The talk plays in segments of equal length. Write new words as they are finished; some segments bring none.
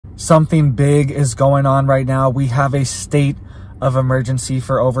Something big is going on right now. We have a state of emergency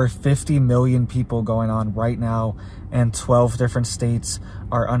for over 50 million people going on right now, and 12 different states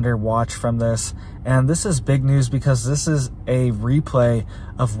are under watch from this. And this is big news because this is a replay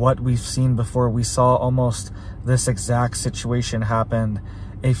of what we've seen before. We saw almost this exact situation happen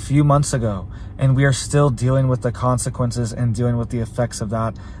a few months ago, and we are still dealing with the consequences and dealing with the effects of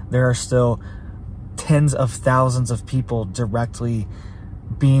that. There are still tens of thousands of people directly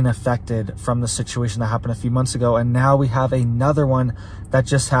being affected from the situation that happened a few months ago. And now we have another one that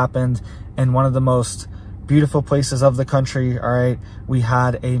just happened in one of the most beautiful places of the country. All right, we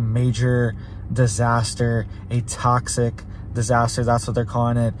had a major disaster, a toxic disaster, that's what they're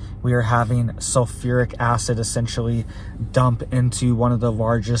calling it. We are having sulfuric acid essentially dump into one of the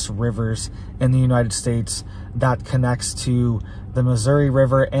largest rivers in the United States that connects to the Missouri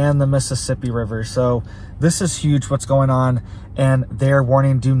River and the Mississippi River. So this is huge what's going on, and they're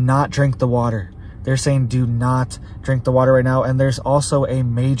warning, do not drink the water. They're saying do not drink the water right now. And there's also a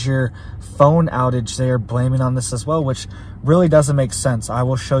major phone outage they are blaming on this as well, which really doesn't make sense. I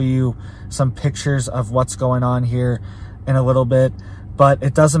will show you some pictures of what's going on here in a little bit, but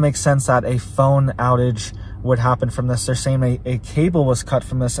it doesn't make sense that a phone outage would happen from this. They're saying a cable was cut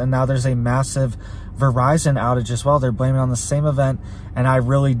from this, and now there's a massive Verizon outage as well. They're blaming on the same event, and I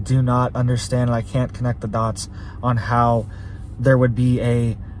really do not understand, and I can't connect the dots on how there would be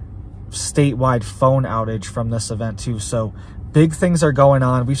a statewide phone outage from this event too. So big things are going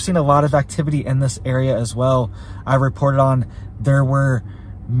on. We've seen a lot of activity in this area as well. I reported on there were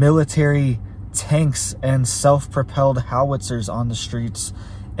military tanks and self-propelled howitzers on the streets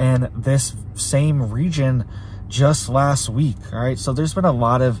in this same region just last week. All right, so there's been a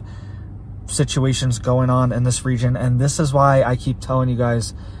lot of situations going on in this region, and this is why I keep telling you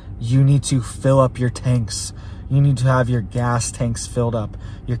guys, you need to fill up your tanks. You need to have your gas tanks filled up,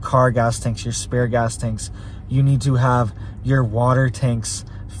 your car gas tanks, your spare gas tanks. You need to have your water tanks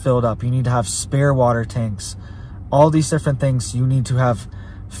filled up. You need to have spare water tanks. All these different things you need to have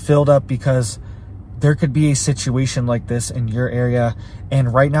filled up, because there could be a situation like this in your area.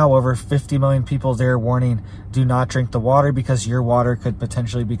 And right now, over 50 million people, they're warning, do not drink the water, because your water could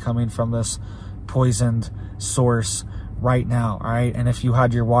potentially be coming from this poisoned source right now. All right, and if you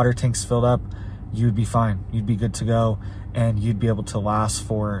had your water tanks filled up, you'd be fine. You'd be good to go, and you'd be able to last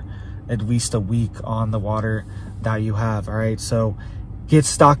for at least a week on the water that you have. All right, so get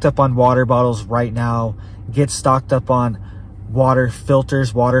stocked up on water bottles right now. Get stocked up on water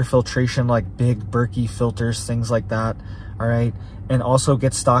filters, water filtration, like big Berkey filters, things like that. All right, and also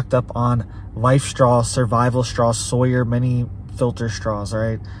get stocked up on life straws, survival straws, Sawyer mini filter straws. All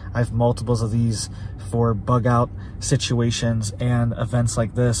right, I have multiples of these for bug out situations and events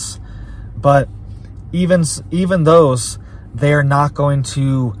like this. But even those, they're not going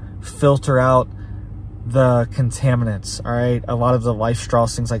to filter out the contaminants. All right, a lot of the life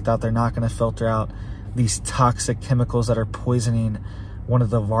straws, things like that, they're not going to filter out these toxic chemicals that are poisoning one of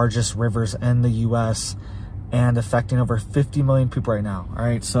the largest rivers in the US and affecting over 50 million people right now. All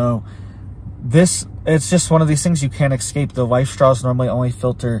right, so it's just one of these things you can't escape. The life straws normally only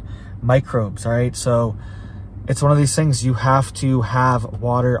filter microbes. All right, so it's one of these things you have to have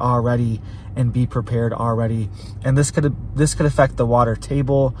water already and be prepared already. And this could affect the water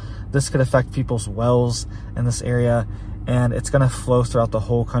table. This could affect people's wells in this area, and it's going to flow throughout the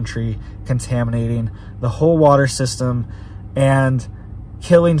whole country, contaminating the whole water system and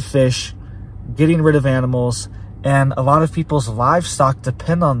killing fish, getting rid of animals, and a lot of people's livestock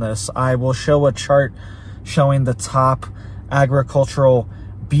depend on this. I will show a chart showing the top agricultural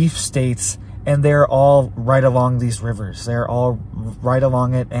beef states, and they're all right along these rivers. They're all right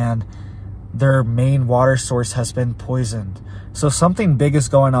along it, and their main water source has been poisoned. So something big is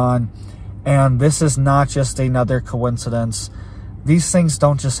going on, and this is not just another coincidence. These things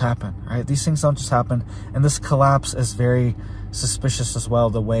don't just happen, right? These things don't just happen, and this collapse is very suspicious as well,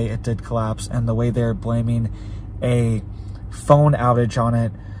 the way it did collapse, and the way they're blaming a phone outage on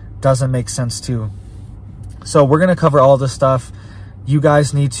it doesn't make sense too. So we're going to cover all this stuff. You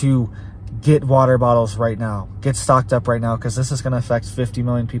guys need to get water bottles right now. Get stocked up right now, because this is going to affect 50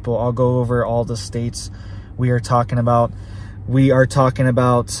 million people. I'll go over all the states we are talking about. We are talking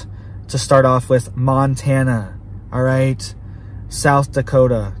about, to start off with, Montana, all right, South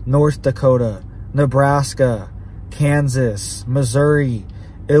Dakota, North Dakota, Nebraska, Kansas, Missouri,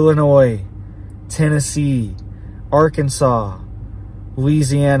 Illinois, Tennessee, Arkansas,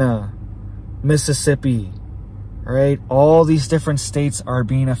 Louisiana, Mississippi. All right, all these different states are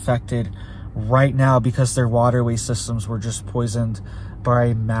being affected right now because their waterway systems were just poisoned by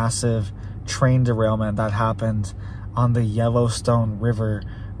a massive train derailment that happened on the Yellowstone River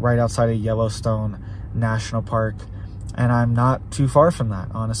right outside of Yellowstone National Park. And I'm not too far from that,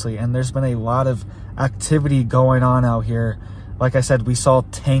 honestly. And there's been a lot of activity going on out here. Like I said, we saw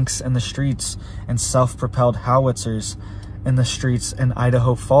tanks in the streets and self-propelled howitzers in the streets in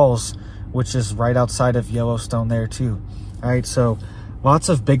Idaho Falls, which is right outside of Yellowstone there too. All right, so lots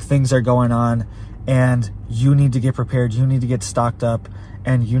of big things are going on, and you need to get prepared. You need to get stocked up,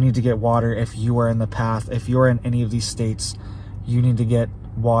 and you need to get water if you are in the path. If you are in any of these states, you need to get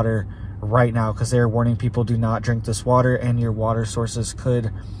water right now, because they're warning people, do not drink this water and your water sources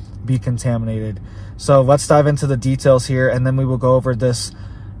could be contaminated. So let's dive into the details here, and then we will go over this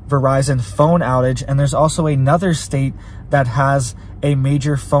Verizon phone outage. And there's also another state that has a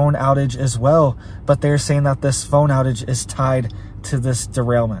major phone outage as well, but they're saying that this phone outage is tied to this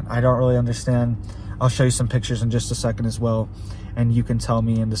derailment. I don't really understand. I'll show you some pictures in just a second as well, and you can tell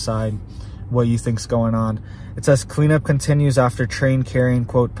me and decide what you think's going on. It says cleanup continues after train carrying,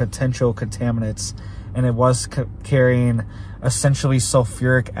 quote, potential contaminants, and it was carrying essentially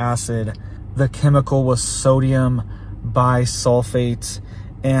sulfuric acid. The chemical was sodium bisulfate,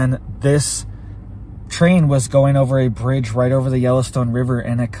 and this train was going over a bridge right over the Yellowstone River,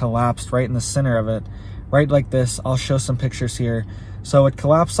 and it collapsed right in the center of it, right like this. I'll show some pictures here. So it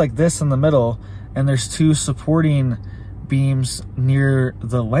collapsed like this in the middle, and there's two supporting beams near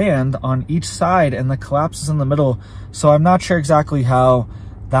the land on each side, and the collapse is in the middle. So I'm not sure exactly how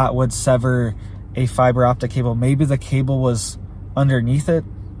that would sever a fiber optic cable. Maybe the cable was underneath it.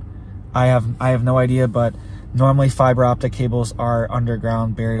 I have no idea, but normally fiber optic cables are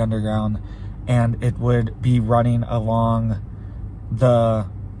underground, buried underground, and it would be running along the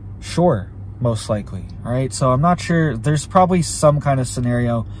shore, most likely. All right, so I'm not sure. There's probably some kind of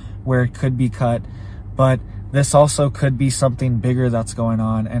scenario where it could be cut, but this also could be something bigger that's going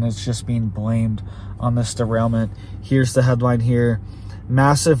on, and it's just being blamed on this derailment. Here's the headline here: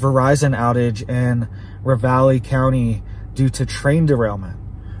 massive Verizon outage in Ravalli County due to train derailment.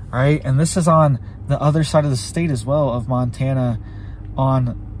 All right, and this is on the other side of the state as well, of Montana.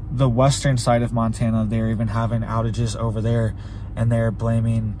 On the western side of Montana, they're even having outages over there, and they're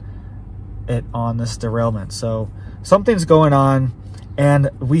blaming it on this derailment. So something's going on. And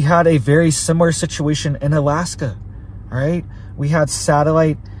we had a very similar situation in Alaska. All right, we had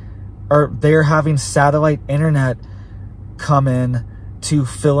satellite, or they're having satellite internet come in to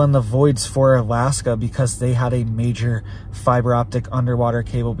fill in the voids for Alaska, because they had a major fiber optic underwater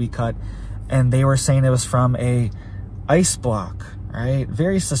cable be cut, and they were saying it was from a ice block. Right,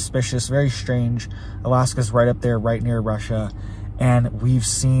 very suspicious, very strange. Alaska's right up there, right near Russia, and we've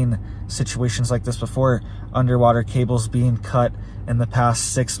seen situations like this before. Underwater cables being cut in the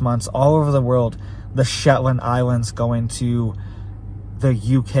past 6 months all over the world. The Shetland Islands going to the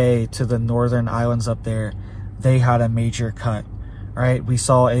UK, to the northern islands up there, they had a major cut. Right, we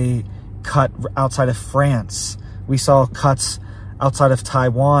saw a cut outside of France. We saw cuts outside of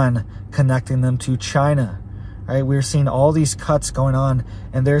Taiwan connecting them to China. Right, we're seeing all these cuts going on,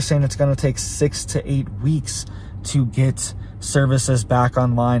 and they're saying it's going to take 6 to 8 weeks to get services back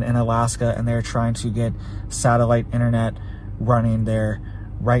online in Alaska, and they're trying to get satellite internet running there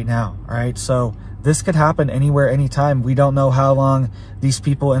right now. All right, so this could happen anywhere, anytime. We don't know how long these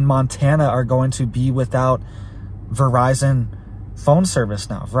people in Montana are going to be without Verizon phone service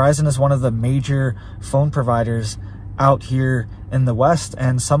now. Verizon is one of the major phone providers out here in the West,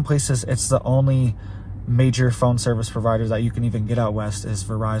 and some places it's the only major phone service provider that you can even get out West is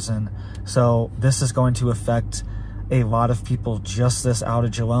Verizon. So this is going to affect a lot of people, just this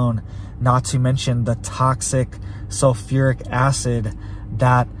outage alone, not to mention the toxic sulfuric acid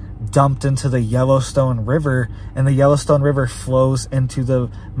that dumped into the Yellowstone River, and the Yellowstone River flows into the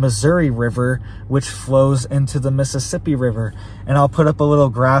Missouri River, which flows into the Mississippi River. And I'll put up a little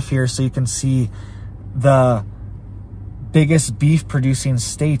graph here so you can see the biggest beef producing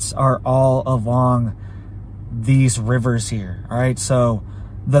states are all along these rivers here. All right, so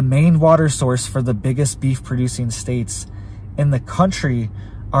the main water source for the biggest beef producing states in the country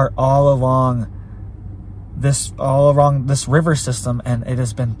are all along this river system, and it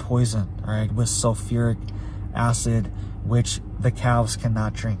has been poisoned, all right, with sulfuric acid, which the cows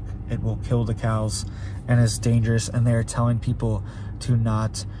cannot drink. It will kill the cows and is dangerous, and they're telling people to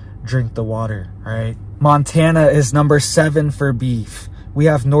not drink the water. All right, Montana is number 7 for beef. We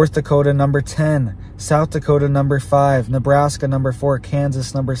have North Dakota number 10, South Dakota number 5, Nebraska number 4,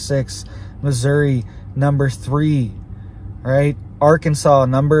 Kansas number 6, Missouri number 3, all right, Arkansas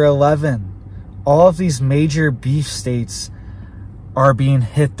number 11. All of these major beef states are being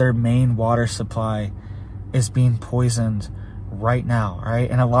hit. Their main water supply is being poisoned right now, all right?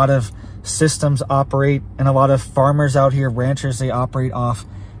 And a lot of systems operate, and a lot of farmers out here, ranchers, they operate off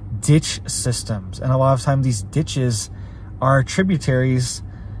ditch systems. And a lot of time these ditches are tributaries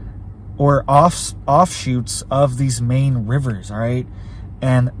or offshoots of these main rivers, all right?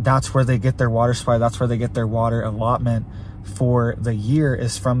 And that's where they get their water supply. That's where they get their water allotment for the year,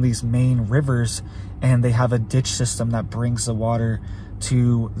 is from these main rivers. And they have a ditch system that brings the water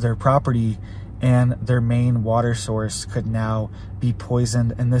to their property, and their main water source could now be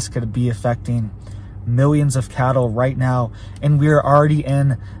poisoned. And this could be affecting millions of cattle right now. And we are already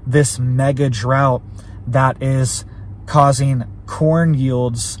in this mega drought that is causing corn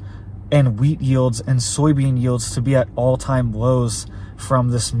yields and wheat yields and soybean yields to be at all-time lows from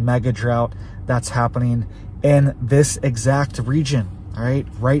this mega drought that's happening in this exact region. All right,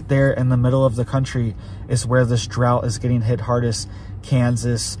 right there in the middle of the country is where this drought is getting hit hardest.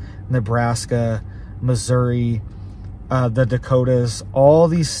 Kansas, Nebraska, Missouri, the Dakotas, all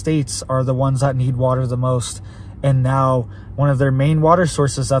these states are the ones that need water the most. And now one of their main water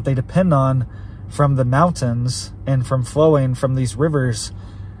sources that they depend on from the mountains and from flowing from these rivers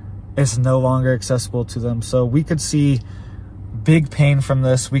is no longer accessible to them. So we could see big pain from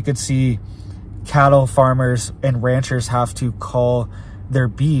this. We could see cattle farmers and ranchers have to cull their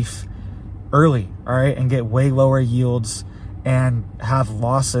beef early, all right, and get way lower yields and have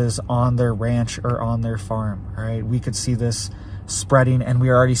losses on their ranch or on their farm, all right? We could see this spreading, and we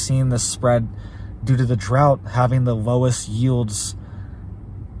are already seeing this spread due to the drought having the lowest yields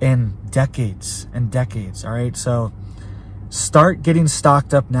in decades and decades, all right? So start getting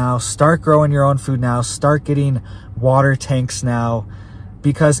stocked up now. Start growing your own food now. Start getting water tanks now,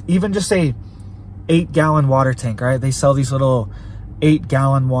 because even just a 8-gallon water tank, right? They sell these little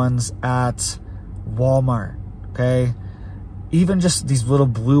 8-gallon ones at Walmart, okay? Even just these little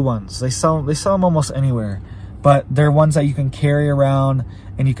blue ones, they sell them almost anywhere, but they're ones that you can carry around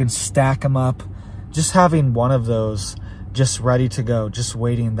and you can stack them up. Just having one of those just ready to go, just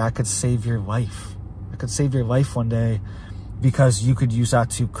waiting, that could save your life. It could save your life one day, because you could use that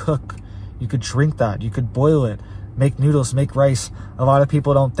to cook. You could drink that. You could boil it, make noodles, make rice. A lot of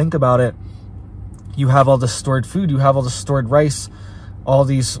people don't think about it. You have all this stored food. You have all the stored rice, all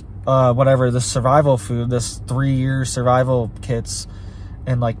these, whatever, the survival food, this 3-year survival kits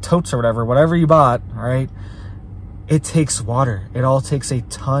and like totes or whatever you bought, all right? It takes water. It all takes a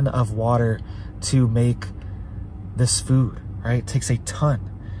ton of water to make this food, right? It takes a ton.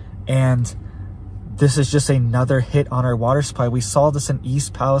 And this is just another hit on our water supply. We saw this in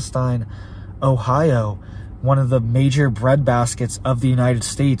East Palestine, Ohio, one of the major breadbaskets of the United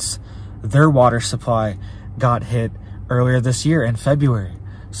States. Their water supply got hit earlier this year in February.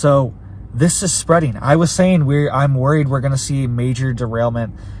 So this is spreading. I was saying I'm worried we're going to see a major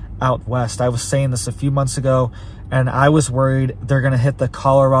derailment out west. I was saying this a few months ago, and I was worried they're going to hit the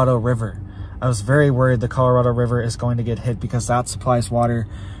Colorado River. I was very worried the Colorado River is going to get hit, because that supplies water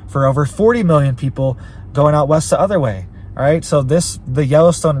for over 40 million people going out west the other way. All right, so the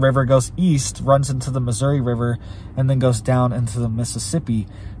Yellowstone River goes east, runs into the Missouri River, and then goes down into the Mississippi.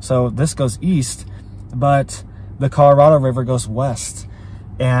 So this goes east, but the Colorado River goes west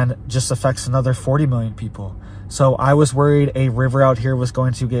and just affects another 40 million people. So I was worried a river out here was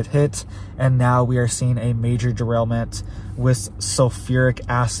going to get hit, and now we are seeing a major derailment with sulfuric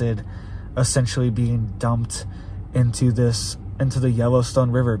acid essentially being dumped into the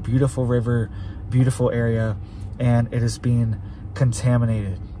Yellowstone River. Beautiful river, beautiful area, and it is being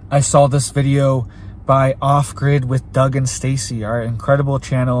contaminated. I saw this video by Off Grid with Doug and Stacy, our incredible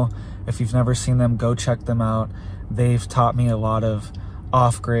channel. If you've never seen them, go check them out. They've taught me a lot of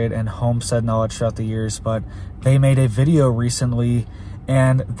off-grid and homestead knowledge throughout the years, but they made a video recently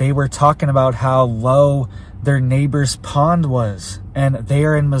and they were talking about how low their neighbor's pond was, and they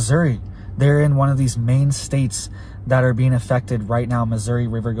are in Missouri. They're in one of these main states that are being affected right now. Missouri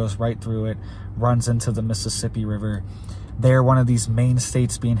River goes right through it, runs into the Mississippi River. They're one of these main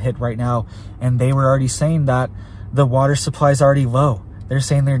states being hit right now, and they were already saying that the water supply is already low. They're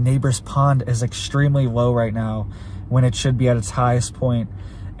saying their neighbor's pond is extremely low right now when it should be at its highest point.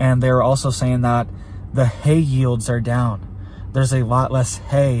 And they're also saying that the hay yields are down. There's a lot less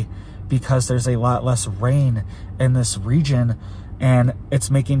hay because there's a lot less rain in this region, and it's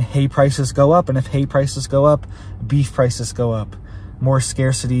making hay prices go up. And if hay prices go up, beef prices go up. More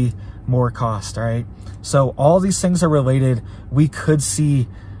scarcity, more cost, all right? So all these things are related. We could see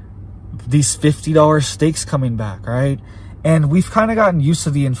these $50 steaks coming back, right? And we've kind of gotten used to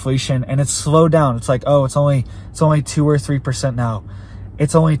the inflation, and it's slowed down. It's like, oh, it's only 2 or 3% now.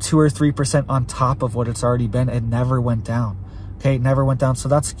 It's only 2 or 3% on top of what it's already been. It never went down. Okay, it never went down. So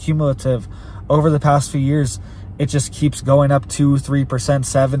that's cumulative. Over the past few years, it just keeps going up 2, 3%,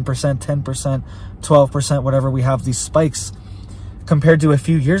 7%, 10%, 12%, whatever. We have these spikes. compared to a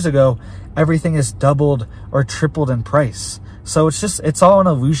few years ago, everything is doubled or tripled in price. So it's all an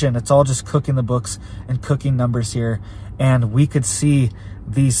illusion. It's all just cooking the books and cooking numbers here. And we could see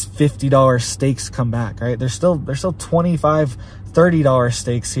these $50 steaks come back, right? There's still $25, $30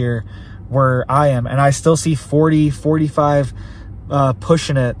 steaks here where I am. And I still see 40, 45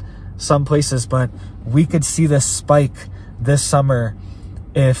 pushing it some places, but we could see this spike this summer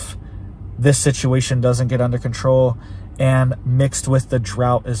if this situation doesn't get under control, and mixed with the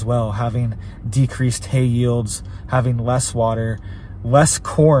drought as well, having decreased hay yields, having less water, less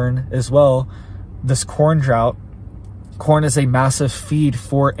corn as well. This corn drought, corn is a massive feed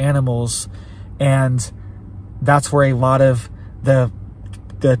for animals, and that's where a lot of the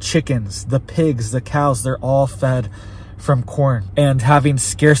chickens, the pigs, the cows, they're all fed from corn. And having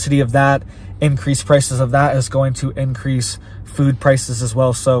scarcity of that, increased prices of that, is going to increase food prices as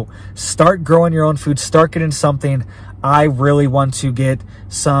well. So start growing your own food, start getting something. I really want to get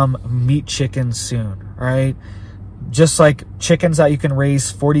some meat chickens soon, all right? Just like chickens that you can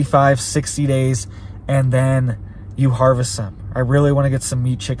raise 45, 60 days and then you harvest them. I really want to get some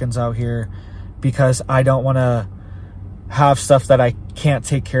meat chickens out here because I don't want to have stuff that I can't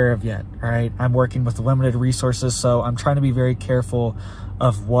take care of yet, all right? I'm working with limited resources, so I'm trying to be very careful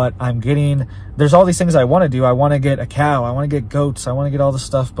of what I'm getting. There's all these things I want to do. I want to get a cow, I want to get goats, I want to get all this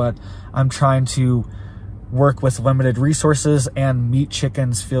stuff, but I'm trying to work with limited resources, and meat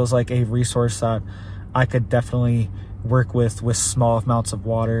chickens feels like a resource that I could definitely work with small amounts of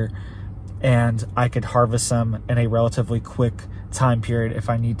water, and I could harvest them in a relatively quick time period if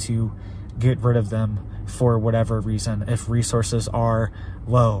I need to get rid of them for whatever reason, if resources are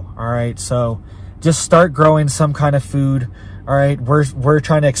low. All right, so just start growing some kind of food. All right, we're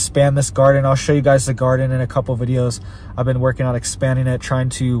trying to expand this garden. I'll show you guys the garden in a couple videos. I've been working on expanding it, trying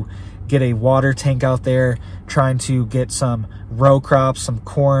to get a water tank out there, trying to get some row crops, some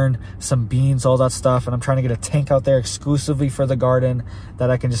corn, some beans, all that stuff. And I'm trying to get a tank out there exclusively for the garden that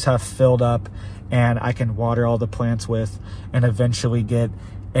I can just have filled up and I can water all the plants with, and eventually get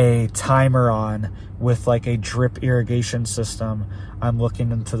a timer on with like a drip irrigation system. I'm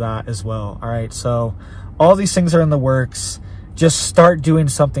looking into that as well. All right, so all these things are in the works. Just start doing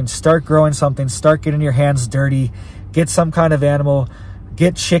something, start growing something, start getting your hands dirty, get some kind of animal,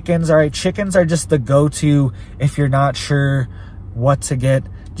 get chickens. All right, chickens are just the go-to if you're not sure what to get.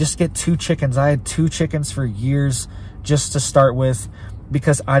 Just get 2 chickens. I had 2 chickens for years just to start with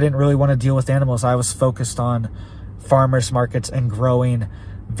because I didn't really want to deal with animals. I was focused on farmers markets and growing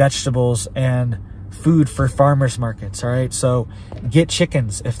vegetables and food for farmers markets. All right, so get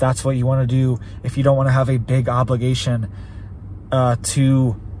chickens if that's what you want to do, if you don't want to have a big obligation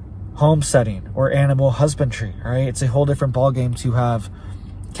to homesteading or animal husbandry. All right, it's a whole different ball game to have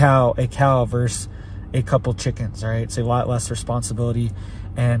a cow versus a couple chickens. All right, it's a lot less responsibility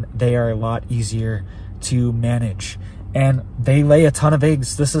and they are a lot easier to manage, and they lay a ton of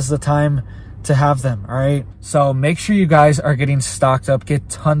eggs. This is the time to have them. All right, so make sure you guys are getting stocked up. Get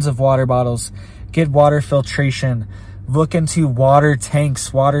tons of water bottles, get water filtration, look into water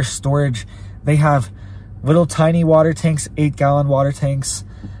tanks, water storage. They have little tiny water tanks, 8-gallon water tanks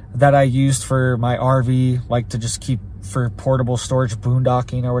that I used for my RV, like to just keep for portable storage,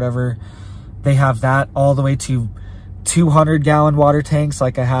 boondocking or whatever. They have that all the way to 200-gallon water tanks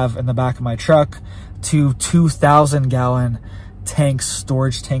like I have in the back of my truck, to 2,000-gallon tanks,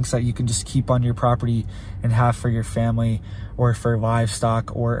 storage tanks that you can just keep on your property and have for your family or for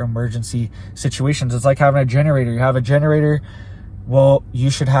livestock or emergency situations. It's like having a generator. You have a generator, well, you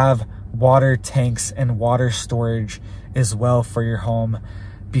should have water tanks and water storage as well for your home,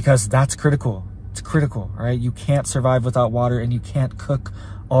 because that's critical. It's critical, all right? You can't survive without water, and you can't cook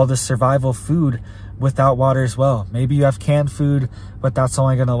all the survival food without water as well. Maybe you have canned food, but that's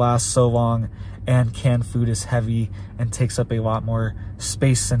only going to last so long, and canned food is heavy and takes up a lot more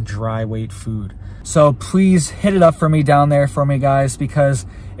space than dry weight food. So please hit it up for me down there for me, guys, because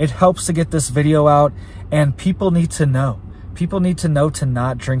it helps to get this video out, and people need to know. People need to know to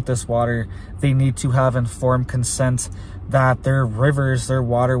not drink this water. They need to have informed consent that their rivers, their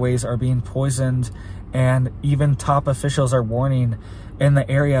waterways are being poisoned, and even top officials are warning in the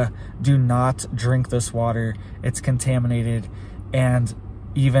area, do not drink this water. It's contaminated. And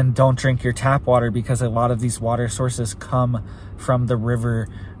even don't drink your tap water, because a lot of these water sources come from the river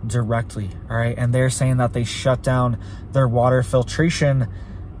directly, all right? And they're saying that they shut down their water filtration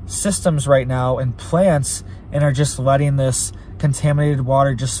systems right now and plants, and are just letting this contaminated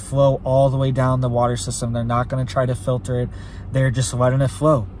water just flow all the way down the water system. They're not going to try to filter it. They're just letting it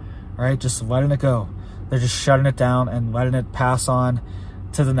flow, all right? Just letting it go. They're just shutting it down and letting it pass on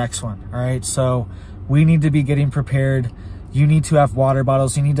to the next one, all right? So we need to be getting prepared You need to have water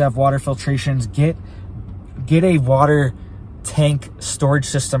bottles. You need to have water filtrations. Get a water tank storage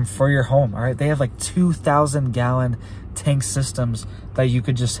system for your home. All right, they have like 2,000 gallon tank systems that you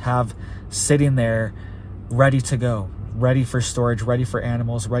could just have sitting there ready to go, ready for storage, ready for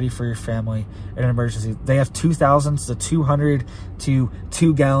animals, ready for your family in an emergency. They have 2,000s to 200 to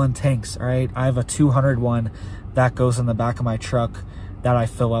 2 gallon tanks. All right, I have a 200 one that goes in the back of my truck that I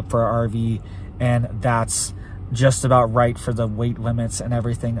fill up for our RV, and that's just about right for the weight limits and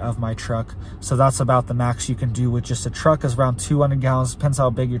everything of my truck. So that's about the max you can do with just a truck, is around 200 gallons, depends how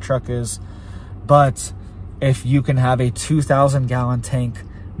big your truck is. But if you can have a 2,000 gallon tank,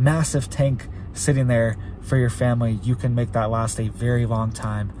 massive tank sitting there for your family, you can make that last a very long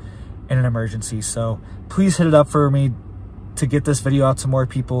time in an emergency. So please hit it up for me to get this video out to more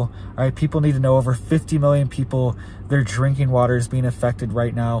people. All right, people need to know over 50 million people, their drinking water is being affected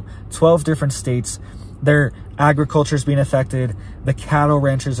right now. 12 different states, their agriculture is being affected. The cattle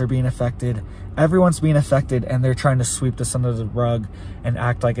ranchers are being affected. Everyone's being affected, and they're trying to sweep this under the rug and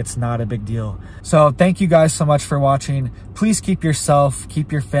act like it's not a big deal. So thank you guys so much for watching. Please keep yourself,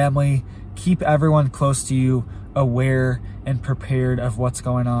 keep your family, keep everyone close to you aware and prepared of what's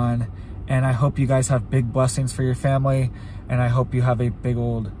going on. And I hope you guys have big blessings for your family, and I hope you have a big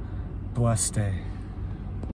old blessed day.